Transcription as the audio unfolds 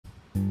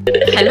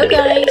Hello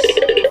guys,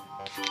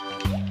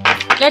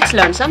 let's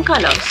learn some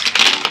colors.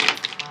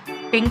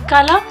 Pink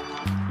color,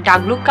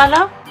 dark blue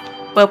color,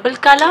 purple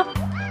color,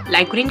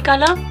 light green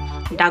color,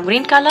 dark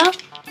green color,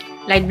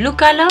 light blue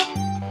color,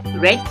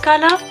 red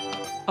color,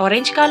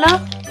 orange color,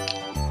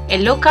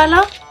 yellow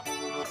color,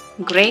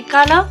 grey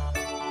color,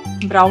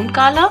 brown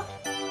color,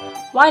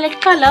 violet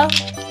color.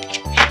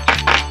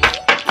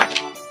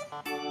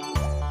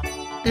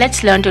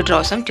 Let's learn to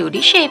draw some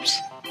 2D shapes.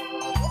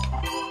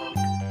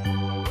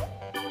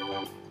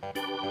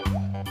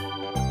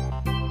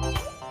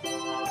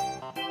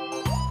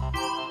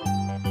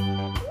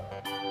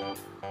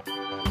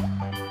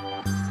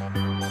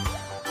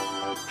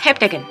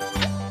 Heptagon.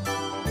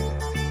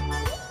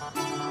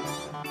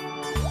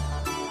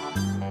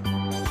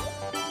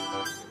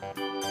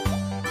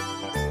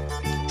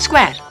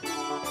 Square.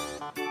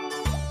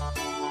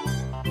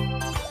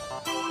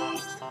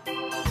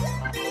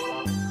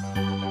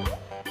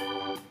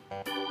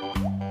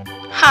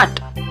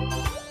 Heart.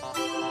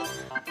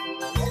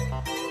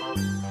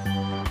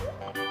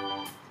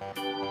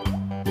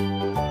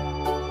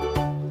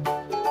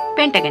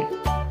 Pentagon.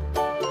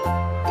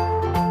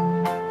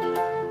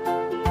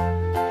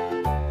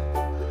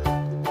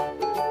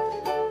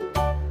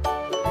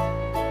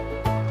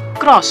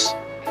 Cross.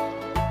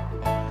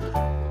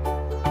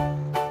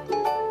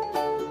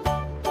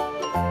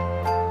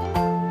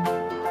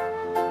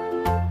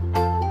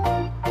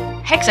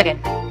 Hexagon.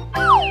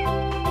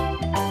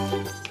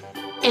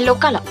 Yellow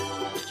color.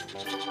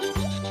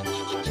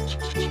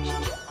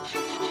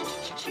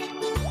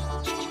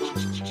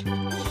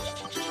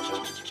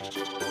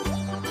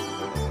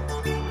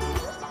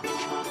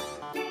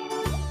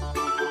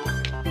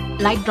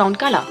 Light brown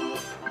color.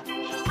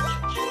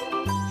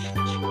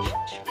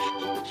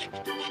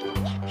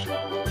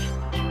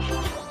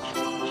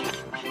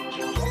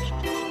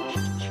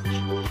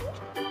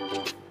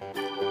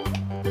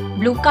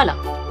 Blue color.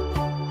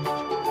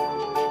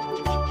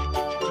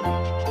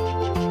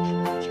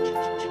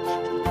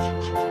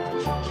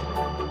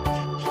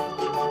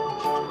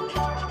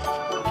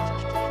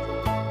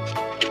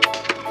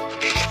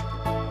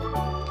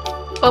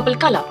 Purple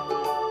color.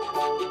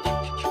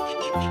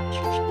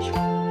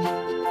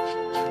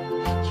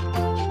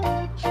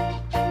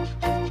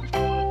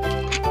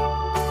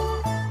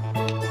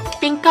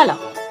 Pink color.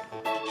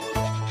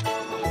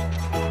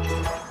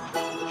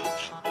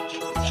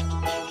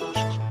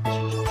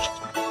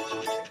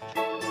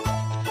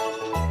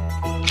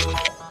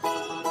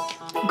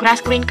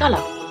 Grass green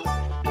color.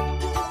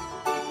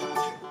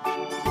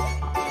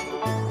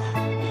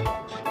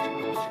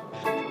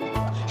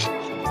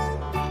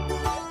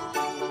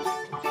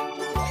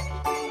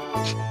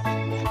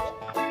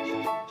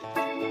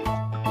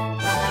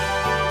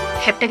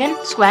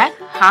 Heptagon, square,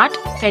 heart,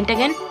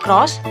 pentagon,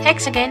 cross,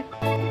 hexagon.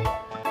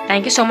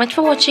 Thank you so much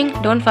for watching.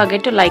 Don't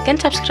forget to like and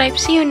subscribe.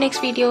 See you in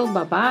next video.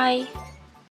 Bye bye.